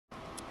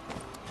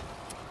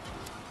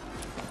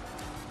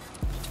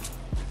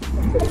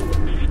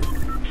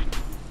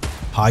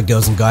Hi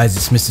girls and guys,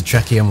 it's Mr.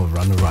 Trekkie and we're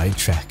on the right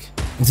track.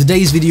 In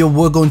today's video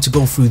we're going to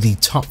go through the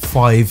top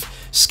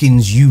 5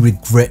 skins you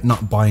regret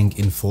not buying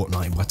in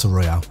Fortnite Battle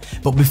Royale.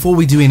 But before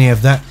we do any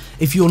of that,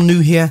 if you're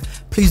new here,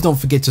 please don't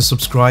forget to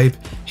subscribe,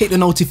 hit the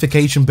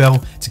notification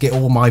bell to get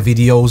all my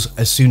videos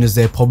as soon as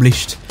they're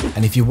published,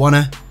 and if you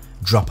wanna,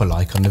 drop a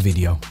like on the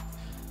video.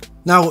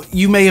 Now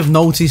you may have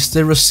noticed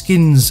there are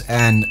skins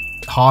and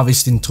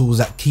harvesting tools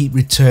that keep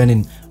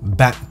returning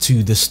back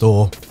to the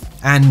store,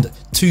 and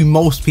to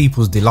most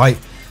people's delight.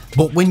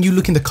 But when you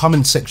look in the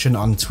comment section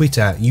on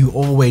Twitter, you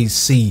always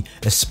see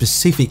a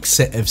specific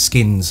set of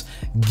skins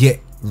get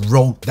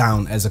wrote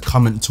down as a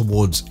comment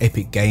towards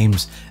Epic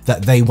Games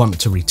that they want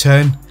to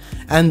return.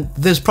 And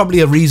there's probably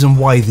a reason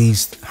why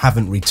these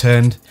haven't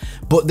returned,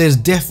 but there's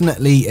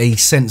definitely a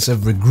sense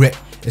of regret,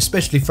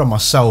 especially from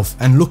myself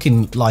and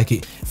looking like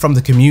it from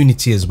the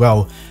community as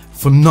well,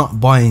 for not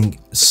buying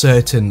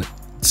certain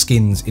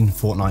skins in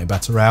Fortnite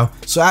Battle Royale.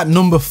 So at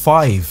number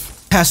 5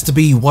 has to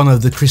be one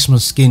of the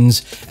Christmas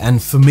skins,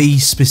 and for me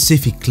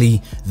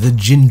specifically the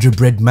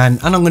gingerbread man,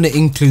 and I'm going to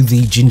include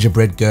the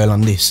gingerbread girl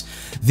on this.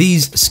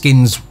 These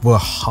skins were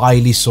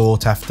highly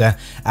sought after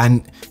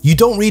and you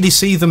don't really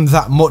see them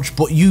that much,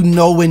 but you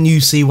know when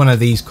you see one of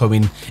these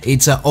coming,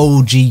 it's an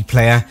OG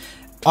player.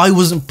 I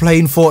wasn't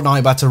playing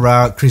Fortnite Battle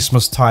Royale at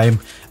Christmas time.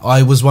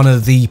 I was one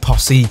of the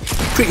posse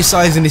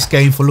criticising this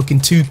game for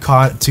looking too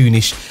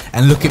cartoonish,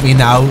 and look at me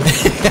now.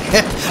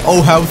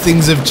 Oh, how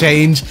things have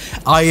changed.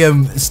 I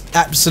am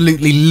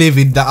absolutely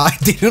livid that I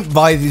didn't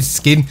buy this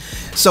skin.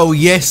 So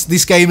yes,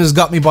 this game has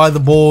got me by the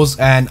balls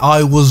and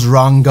I was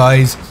wrong,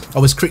 guys. I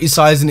was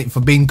criticising it for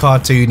being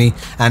cartoony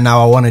and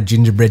now I want a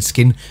gingerbread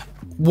skin.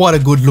 What a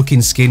good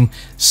looking skin,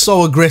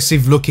 so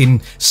aggressive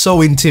looking,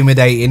 so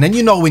intimidating, and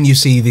you know when you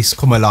see this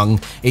come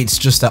along, it's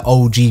just an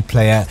OG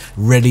player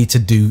ready to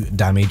do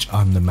damage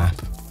on the map.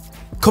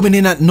 Coming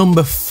in at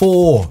number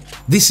 4,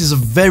 this is a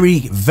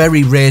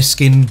very rare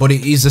skin, but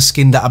it is a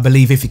skin that I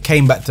believe if it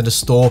came back to the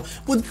store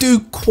would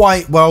do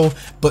quite well.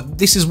 But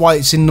this is why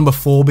it's in number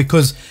 4,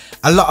 because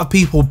a lot of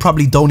people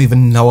probably don't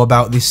even know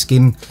about this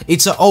skin.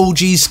 It's an OG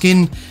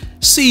skin,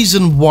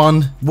 season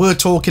 1, we're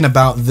talking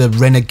about the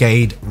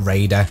Renegade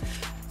Raider.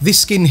 This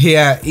skin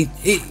here,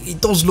 it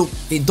does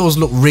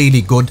look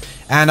really good,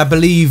 and I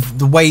believe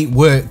the way it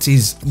worked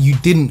is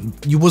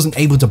you wasn't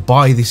able to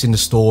buy this in the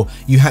store.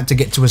 You had to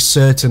get to a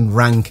certain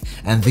rank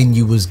and then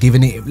you was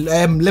given it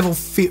level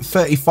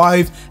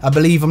 35, I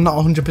believe. I'm not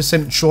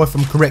 100% sure if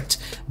I'm correct,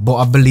 but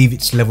I believe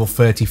it's level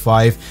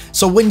 35.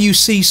 So when you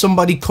see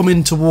somebody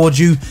coming towards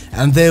you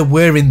and they're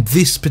wearing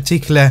this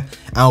particular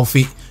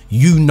outfit,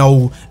 you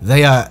know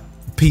they are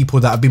people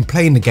that have been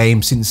playing the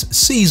game since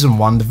season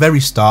 1, the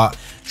very start.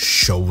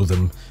 Show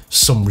them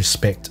some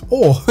respect,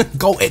 or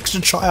go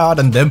extra try hard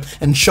on them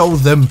and show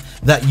them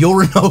that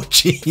you're an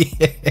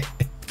OG.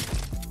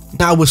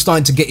 Now we're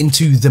starting to get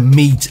into the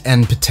meat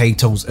and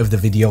potatoes of the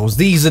videos.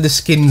 These are the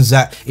skins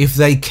that if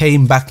they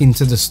came back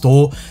into the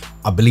store,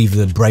 I believe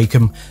they'd break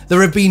them.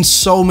 There have been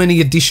so many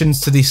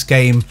additions to this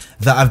game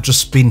that have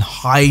just been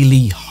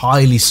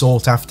highly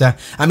sought after.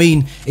 I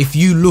mean, if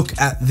you look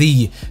at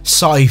the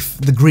scythe,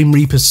 the Grim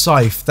Reaper's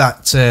scythe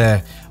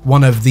that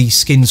one of the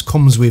skins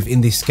comes with in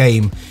this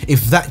game,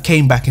 if that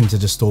came back into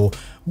the store,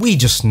 we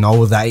just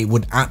know that it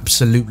would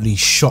absolutely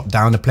shut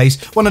down the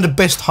place. One of the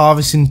best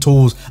harvesting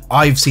tools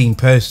I've seen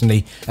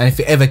personally, and if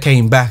it ever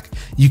came back,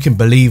 you can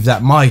believe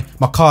that my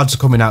cards are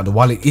coming out the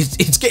wallet.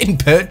 It's getting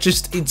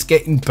purchased. It's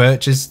getting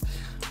purchased.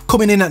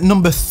 Coming in at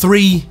number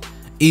 3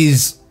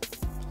 is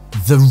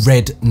the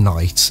Red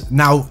Knight.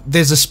 Now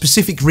there's a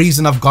specific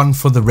reason I've gone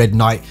for the Red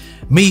Knight.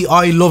 Me,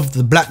 I love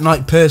the Black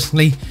Knight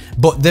personally,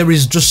 but there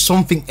is just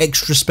something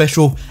extra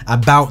special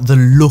about the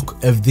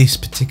look of this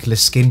particular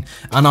skin,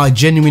 and I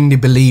genuinely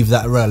believe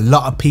that there are a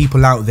lot of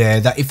people out there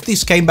that if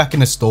this came back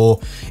in a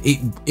store,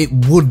 it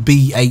would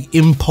be a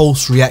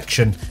impulse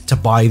reaction to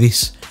buy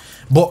this.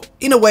 But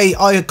in a way,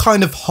 I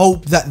kind of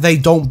hope that they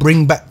don't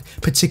bring back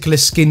particular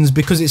skins,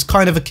 because it's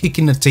kind of a kick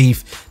in the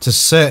teeth to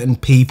certain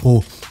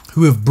people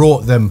who have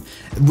brought them,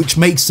 which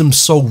makes them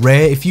so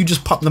rare. If you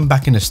just pop them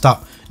back in the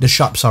shop,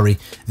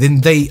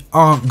 then they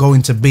aren't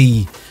going to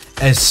be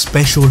as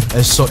special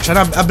as such. And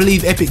I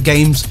believe Epic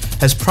Games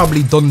has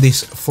probably done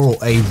this for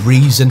a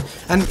reason,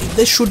 and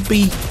there should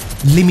be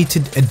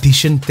limited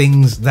edition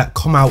things that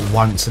come out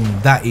once, and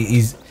that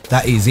is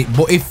it.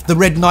 But if the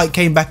Red Knight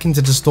came back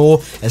into the store,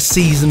 a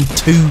season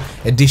 2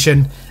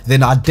 edition,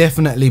 then I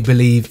definitely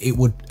believe it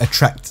would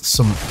attract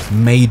some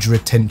major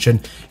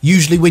attention.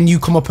 Usually when you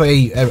come up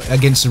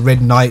against a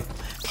Red Knight,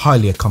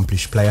 highly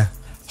accomplished player,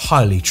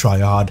 highly try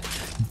hard,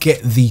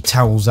 get the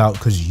towels out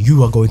because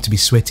you are going to be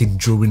sweating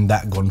during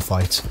that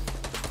gunfight.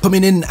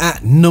 Coming in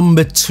at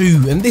number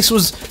 2, and this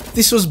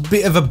was a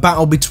bit of a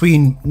battle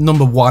between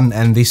number 1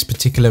 and this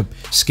particular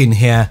skin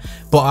here,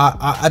 but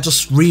I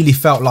just really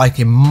felt like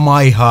in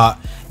my heart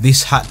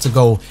this had to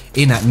go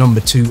in at number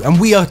 2, and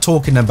we are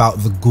talking about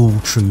the Ghoul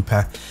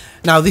Trooper.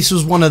 Now this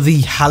was one of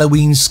the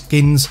Halloween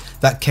skins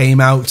that came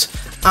out,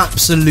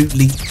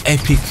 absolutely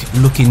epic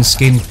looking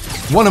skin,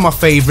 one of my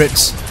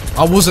favourites.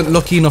 I wasn't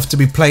lucky enough to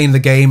be playing the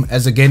game,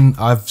 as again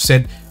I've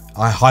said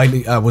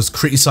I was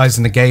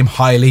criticizing the game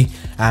highly,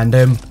 and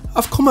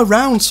I've come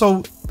around,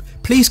 so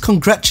please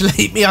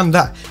congratulate me on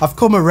that. I've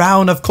come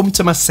around, I've come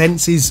to my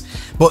senses.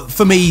 But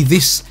for me,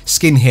 this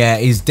skin here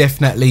is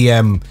definitely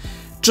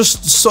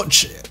just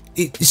such,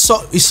 it's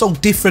so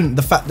different.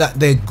 The fact that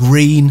they're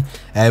green,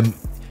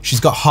 she's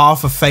got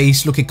half a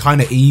face looking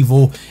kind of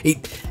evil,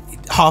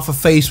 half a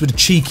face with a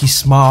cheeky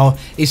smile.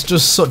 It's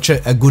just such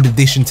a good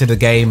addition to the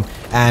game,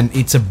 and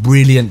it's a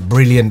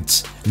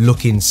brilliant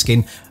looking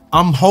skin.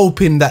 I'm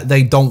hoping that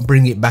they don't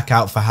bring it back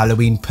out for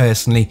Halloween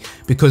personally,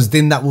 because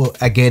then that will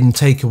again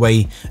take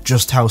away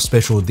just how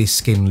special this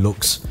skin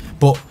looks.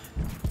 But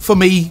for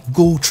me,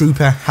 Ghoul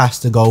Trooper has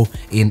to go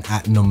in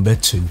at number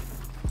 2.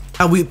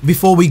 Now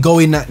before we go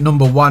in at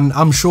number 1,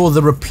 I'm sure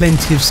there are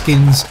plenty of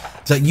skins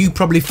that you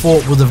probably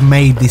thought would have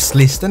made this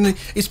list, and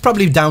it's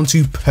probably down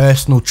to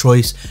personal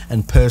choice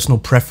and personal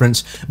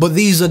preference, but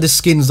these are the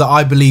skins that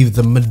I believe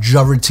the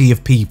majority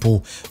of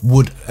people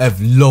would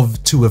have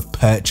loved to have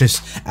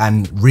purchased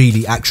and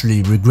really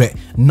actually regret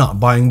not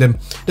buying them.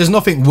 There's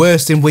nothing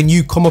worse than when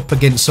you come up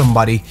against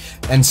somebody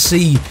and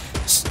see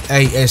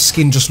a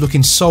skin just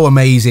looking so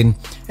amazing,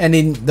 and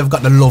then they've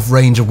got the Love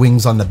Ranger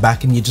wings on the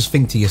back, and you just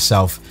think to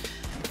yourself,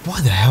 why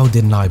the hell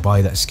didn't I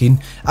buy that skin?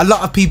 A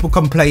lot of people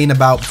complain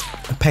about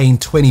paying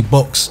 20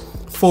 bucks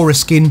for a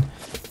skin,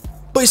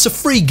 but it's a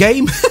free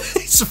game.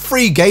 It's a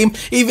free game.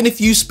 Even if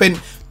you spent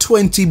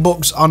 20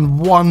 bucks on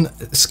one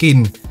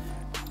skin,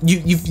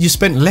 you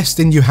spent less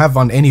than you have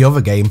on any other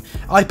game.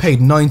 I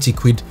paid 90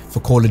 quid for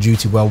Call of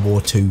Duty World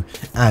War II,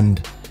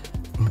 and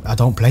I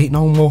don't play it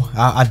no more.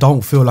 I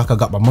don't feel like I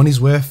got my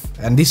money's worth,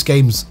 and this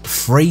game's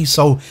free,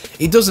 so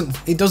it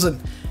doesn't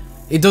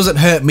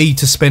hurt me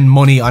to spend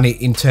money on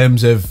it in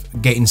terms of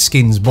getting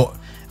skins. But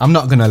I'm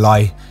not gonna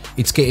lie,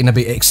 it's getting a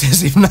bit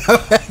excessive now.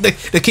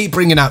 they keep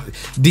bringing out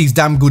these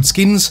damn good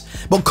skins.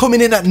 But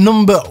coming in at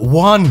number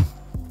 1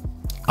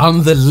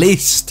 on the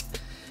list,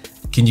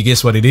 can you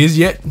guess what it is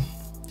yet?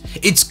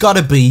 It's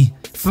gotta be,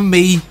 for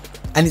me,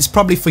 and it's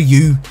probably for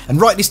you,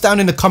 and write this down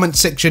in the comment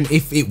section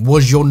if it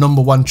was your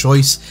number 1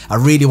 choice. I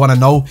really want to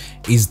know,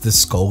 is the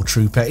Skull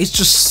Trooper. It's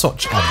just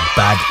such a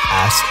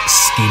badass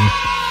skin.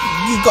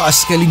 You've got a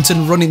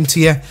skeleton running to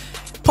you,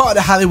 part of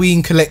the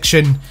Halloween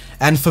collection,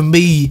 and for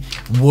me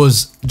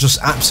was just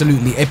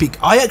absolutely epic.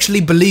 I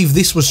actually believe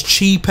this was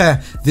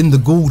cheaper than the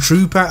Ghoul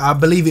Trooper. I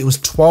believe it was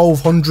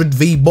 1200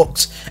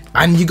 V-Bucks,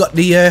 and you got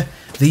the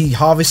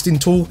harvesting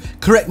tool.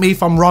 Correct me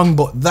if I'm wrong,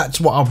 but that's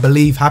what I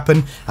believe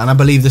happened, and I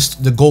believe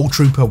the Ghoul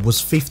Trooper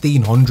was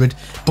 1500.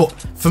 But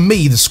for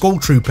me, the Skull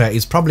Trooper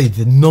is probably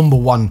the number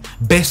 1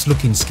 best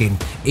looking skin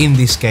in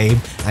this game,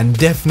 and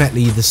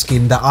definitely the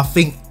skin that I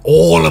think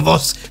all of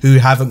us who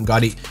haven't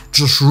got it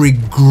just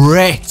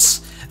regret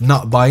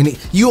not buying it.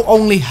 You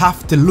only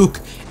have to look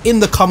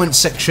in the comment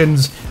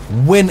sections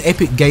when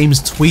Epic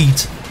Games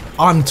tweet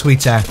on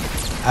Twitter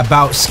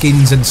about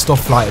skins and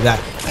stuff like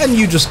that, and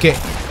you just get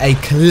a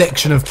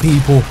collection of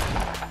people.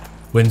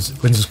 When's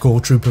the Skull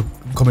Trooper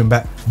coming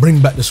back?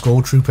 Bring back the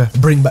Skull Trooper.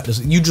 Bring back the...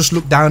 You just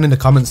look down in the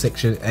comment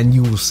section and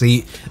you will see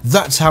it.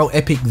 That's how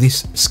epic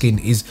this skin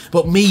is.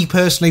 But me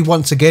personally,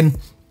 once again,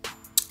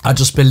 I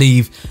just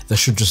believe they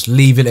should just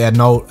leave it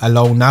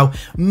alone now.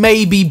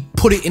 Maybe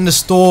put it in the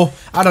store,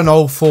 I don't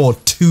know, for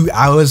 2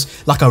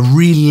 hours, like a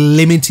really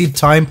limited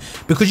time,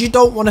 because you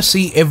don't want to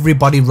see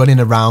everybody running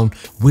around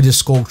with a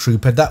Skull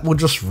Trooper. That will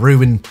just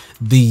ruin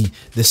the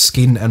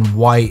skin and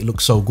why it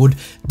looks so good.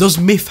 Does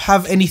Myth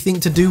have anything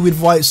to do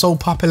with why it's so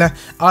popular?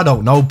 I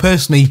don't know.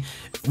 Personally,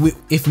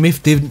 if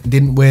Myth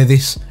didn't wear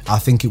this, I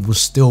think it would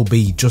still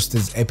be just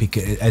as epic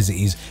as it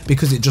is,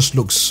 because it just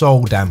looks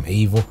so damn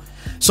evil.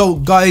 So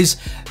guys,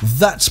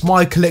 that's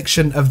my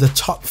collection of the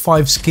top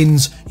 5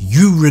 skins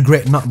you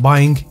regret not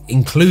buying,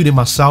 including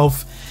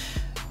myself.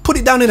 Put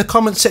it down in the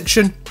comment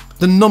section,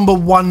 the number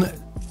 1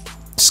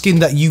 skin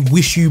that you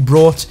wish you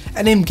brought,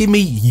 and then give me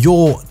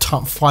your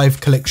top 5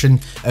 collection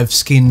of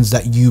skins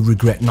that you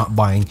regret not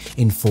buying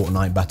in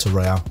Fortnite Battle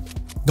Royale.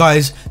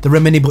 Guys, there are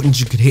many buttons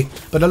you could hit,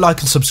 but the like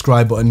and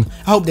subscribe button,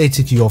 I hope they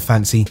tickle your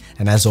fancy,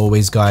 and as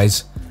always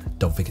guys,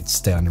 don't forget to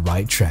stay on the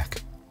right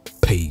track.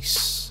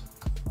 Peace.